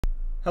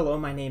Hello,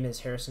 my name is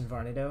Harrison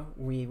Varnado.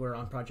 We were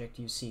on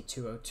Project UC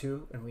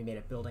 202 and we made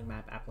a building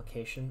map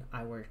application.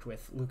 I worked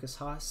with Lucas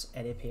Haas,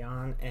 Eddie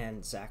Pion,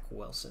 and Zach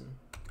Wilson.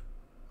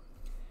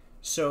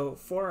 So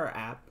for our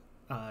app,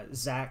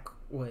 Zach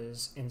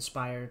was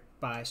inspired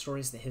by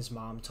stories that his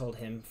mom told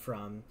him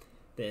from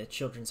the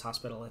Children's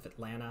Hospital of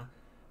Atlanta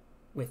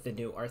with the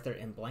new Arthur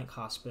M. Blank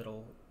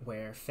Hospital,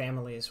 where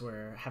families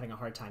were having a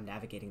hard time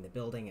navigating the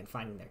building and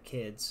finding their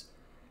kids.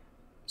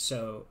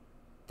 So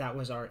that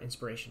was our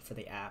inspiration for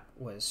the app,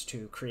 was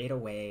to create a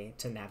way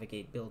to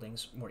navigate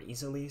buildings more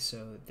easily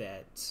so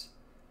that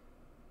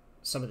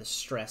some of the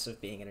stress of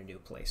being in a new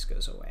place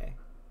goes away.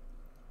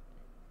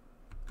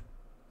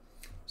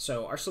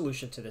 So our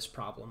solution to this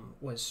problem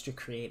was to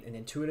create an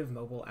intuitive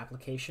mobile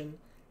application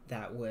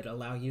that would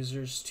allow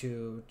users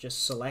to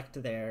just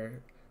select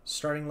their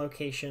starting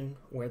location,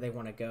 where they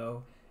want to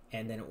go,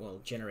 and then it will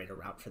generate a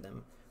route for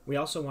them. We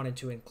also wanted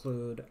to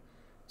include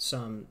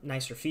some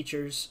nicer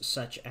features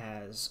such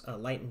as a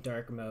light and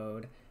dark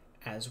mode,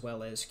 as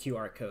well as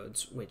QR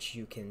codes, which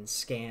you can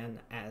scan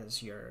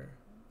as your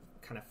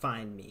kind of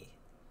find me.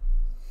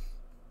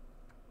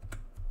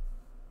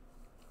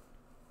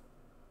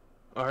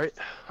 All right,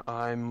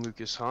 I'm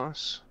Lucas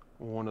Haas,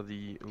 one of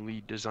the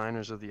lead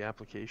designers of the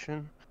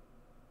application.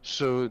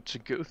 So to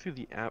go through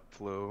the app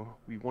flow,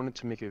 we wanted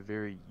to make a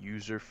very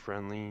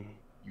user-friendly,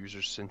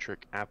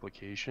 user-centric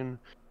application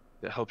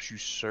that helps you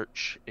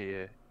search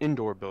an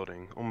indoor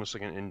building, almost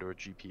like an indoor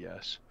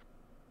GPS.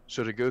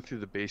 So to go through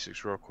the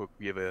basics real quick,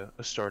 we have a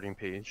starting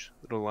page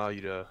that'll allow you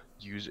to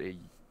use a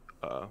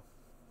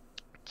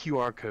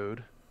QR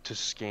code to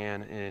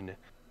scan and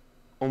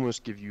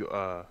almost give you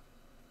a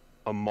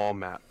mall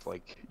map,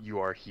 like you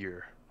are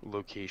here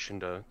location,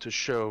 to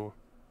show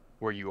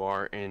where you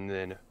are, and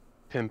then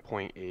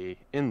pinpoint a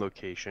in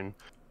location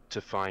to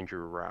find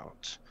your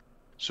route.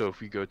 So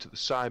if we go to the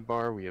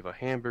sidebar, we have a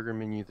hamburger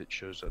menu that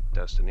shows up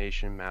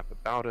destination, map,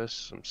 about us,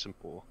 some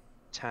simple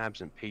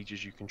tabs and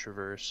pages you can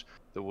traverse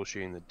that we'll show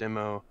you in the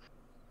demo,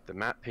 the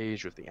map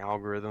page with the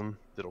algorithm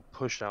that'll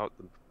push out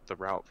the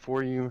route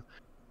for you,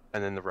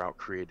 and then the route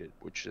created,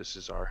 which this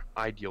is our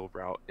ideal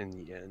route in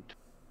the end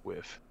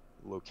with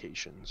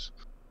locations.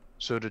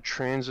 So to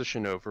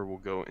transition over, we'll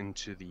go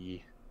into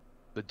the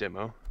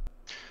demo.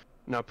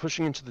 Now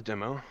pushing into the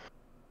demo,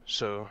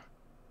 so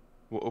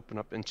we'll open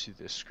up into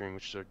this screen,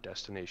 which is our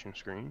destination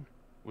screen,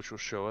 which will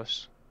show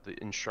us the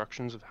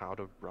instructions of how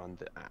to run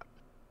the app.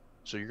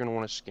 So you're going to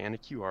want to scan a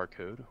QR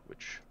code,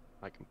 which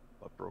I can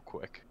pull up real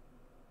quick,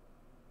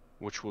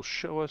 which will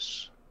show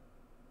us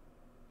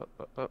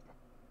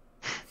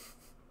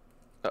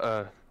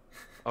a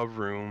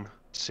room.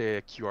 Say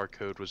a QR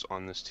code was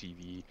on this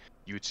TV,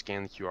 you would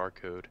scan the QR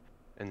code,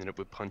 and then it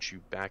would punch you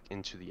back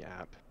into the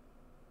app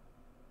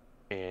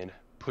and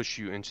push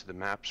you into the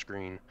map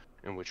screen,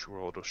 in which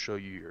it'll show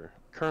you your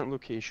current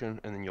location,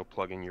 and then you'll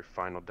plug in your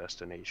final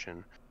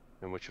destination,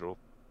 in which it'll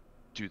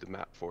do the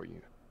map for you.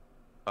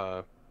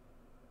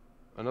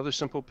 Another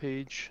simple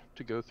page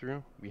to go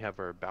through, we have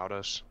our About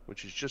Us,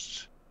 which is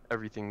just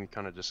everything we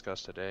kind of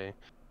discussed today.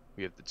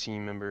 We have the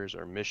team members,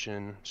 our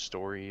mission,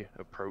 story,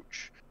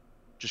 approach,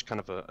 just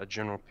kind of a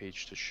general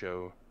page to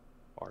show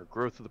our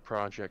growth of the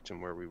project and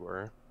where we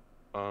were.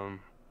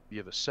 We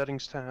have a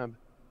settings tab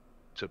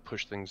to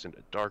push things into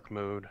dark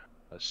mode,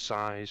 a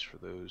size for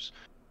those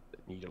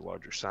that need a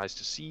larger size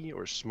to see,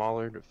 or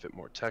smaller to fit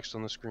more text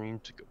on the screen,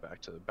 to go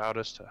back to the About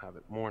Us to have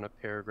it more in a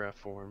paragraph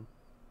form.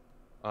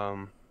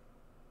 And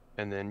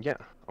then, yeah,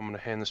 I'm going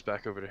to hand this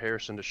back over to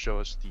Harrison to show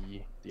us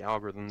the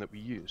algorithm that we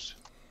use.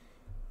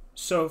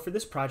 So for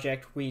this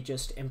project, we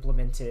just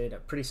implemented a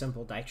pretty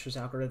simple Dijkstra's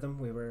algorithm.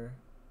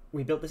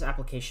 We built this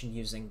application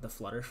using the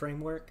Flutter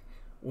framework,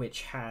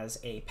 which has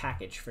a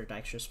package for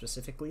Dijkstra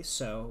specifically.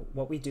 So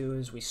what we do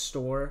is we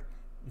store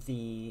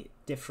the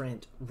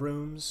different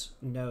rooms,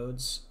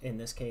 nodes in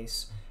this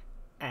case,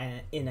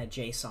 in a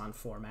JSON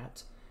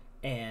format,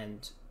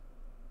 and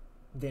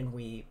then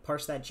we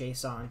parse that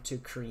JSON to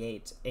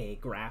create a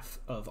graph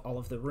of all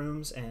of the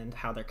rooms and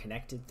how they're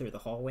connected through the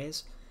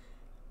hallways.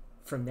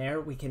 From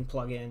there, we can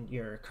plug in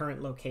your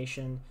current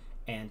location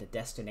and a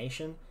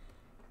destination,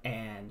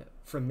 and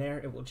from there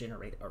it will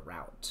generate a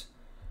route.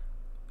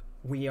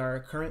 We are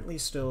currently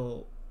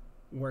still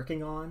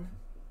working on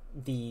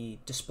the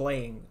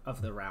displaying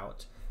of the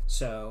route,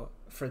 so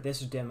for this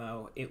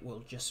demo it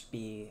will just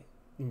be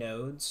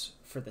nodes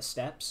for the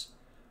steps.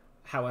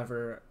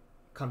 However,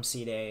 come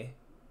C-Day,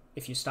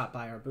 if you stop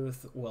by our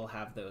booth, we'll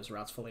have those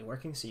routes fully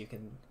working, so you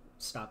can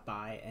stop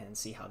by and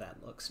see how that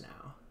looks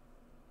now.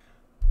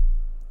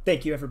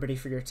 Thank you everybody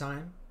for your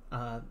time.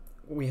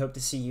 We hope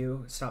to see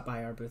you stop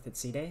by our booth at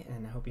C-Day,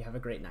 and I hope you have a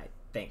great night.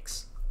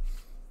 Thanks.